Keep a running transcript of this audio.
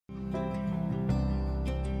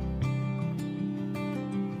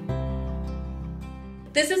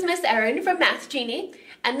This is Miss Erin from Math Genie,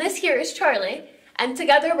 and this here is Charlie, and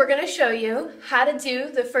together we're going to show you how to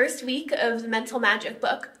do the first week of the Mental Magic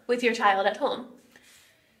book with your child at home.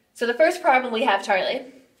 So the first problem we have, Charlie,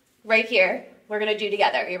 right here, we're going to do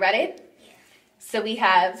together. Are you ready? Yeah. So we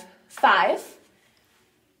have 5.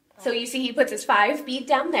 So you see he puts his 5 bead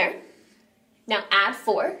down there. Now add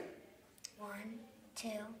 4. 1, 2,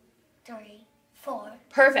 3, 4.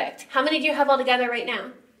 Perfect. How many do you have all together right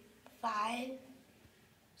now? 5,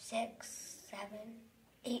 6, 7,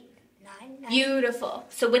 8, 9. Beautiful.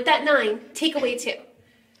 So with that 9, take away 2.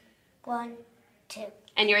 1, 2.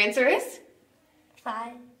 And your answer is?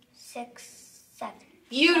 5, 6, 7.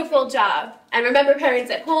 Beautiful job. And remember,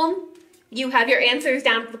 parents at home, you have your answers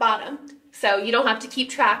down at the bottom. So you don't have to keep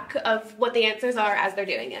track of what the answers are as they're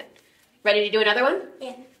doing it. Ready to do another one?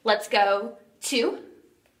 Yeah. Let's go 2.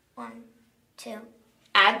 1, 2.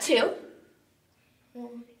 Add 2.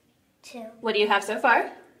 1, 2. What do you have so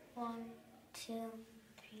far? 1, 2,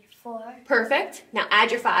 3, 4. Perfect. Now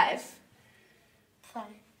add your 5. 5,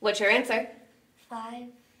 What's your answer? 5,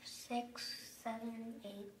 6, 7,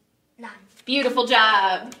 8, 9. Beautiful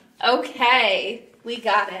job. Okay, we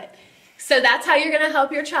got it. So that's how you're going to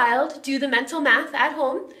help your child do the mental math at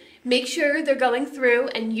home. Make sure they're going through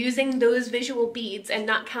and using those visual beads and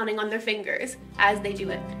not counting on their fingers as they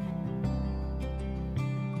do it.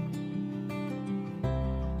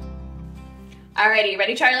 Alrighty,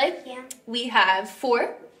 ready, Charlie? Yeah. We have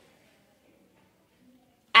 4.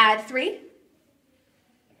 Add 3.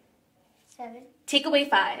 7, Take away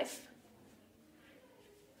 5.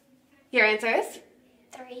 Your answer is?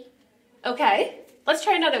 3. Okay. Let's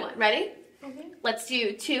try another one. Ready? Mm-hmm. Let's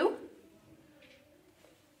do 2.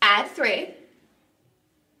 Add 3.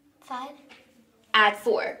 5, Add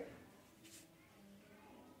 4.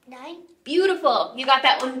 9. Beautiful. You got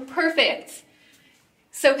that one perfect.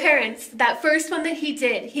 So parents, that first one that he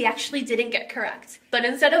did, he actually didn't get correct. But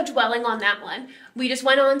instead of dwelling on that one, we just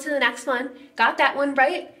went on to the next one, got that one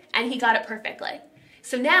right, and he got it perfectly.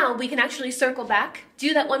 So now we can actually circle back,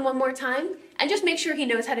 do that one more time, and just make sure he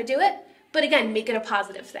knows how to do it. But again, make it a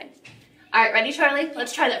positive thing. All right, ready, Charlie?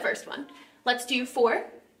 Let's try that first one. Let's do 4.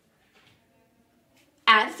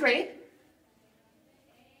 Add 3.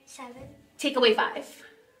 7, Take away 5.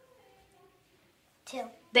 2.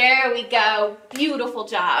 There we go. Beautiful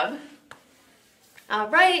job. All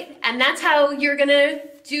right, and that's how you're going to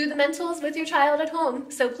do the mentals with your child at home.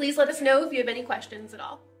 So please let us know if you have any questions at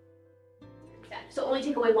all. Okay, so only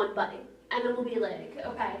take away 1 buddy, and then we'll be like,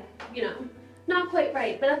 okay, you know, not quite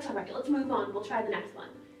right, but that's all right. Let's move on. We'll try the next one.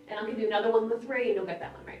 And I'll give you another one with 3, and you'll get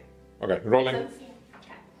that one right. Okay, rolling. Okay.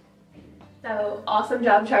 So awesome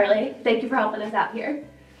job, Charlie. Thank you for helping us out here.